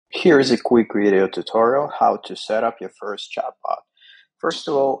Here's a quick video tutorial how to set up your first chatbot. First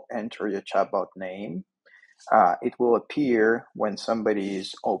of all, enter your chatbot name. It will appear when somebody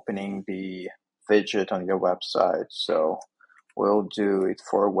is opening the widget on your website. So we'll do it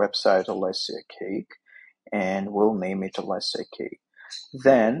for a website, let's say cake, and we'll name it, let's say cake.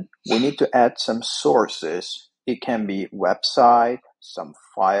 Then we need to add some sources. It can be website, some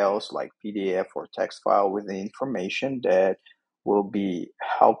files like PDF or text file with the information that will be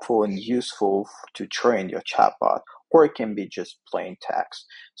helpful and useful to train your chatbot, or it can be just plain text.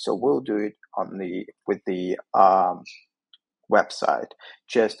 So we'll do it with the website.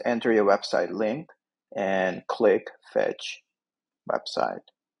 Just enter your website link and click Fetch Website.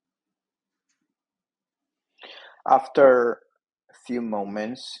 After a few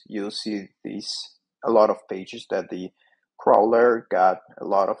moments, you'll see a lot of pages that the crawler got a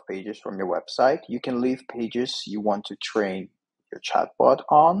lot of pages from your website. You can leave pages you want to train your chatbot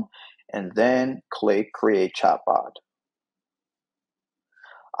on, and then click Create Chatbot.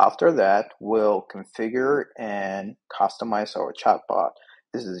 After that, we'll configure and customize our chatbot.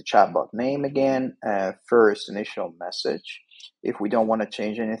 This is the chatbot name again, first initial message. If we don't want to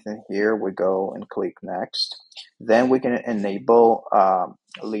change anything here, we go and click Next. Then we can enable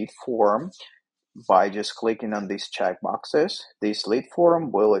lead form by just clicking on these check boxes. This lead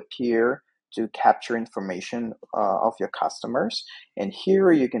form will appear to capture information of your customers. And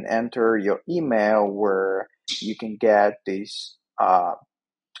here you can enter your email where you can get these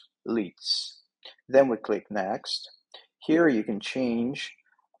leads. Then we click Next. Here you can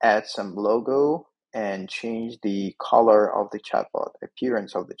add some logo and change the color of the chatbot,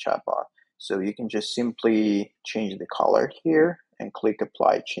 appearance of the chatbot. So you can just simply change the color here and click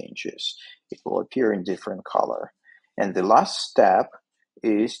Apply Changes. It will appear in different color. And the last step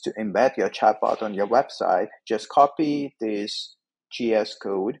is to embed your chatbot on your website. Just copy this GS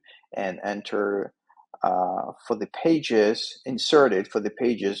code and enter for the pages, insert it for the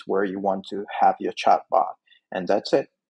pages where you want to have your chatbot. And that's it.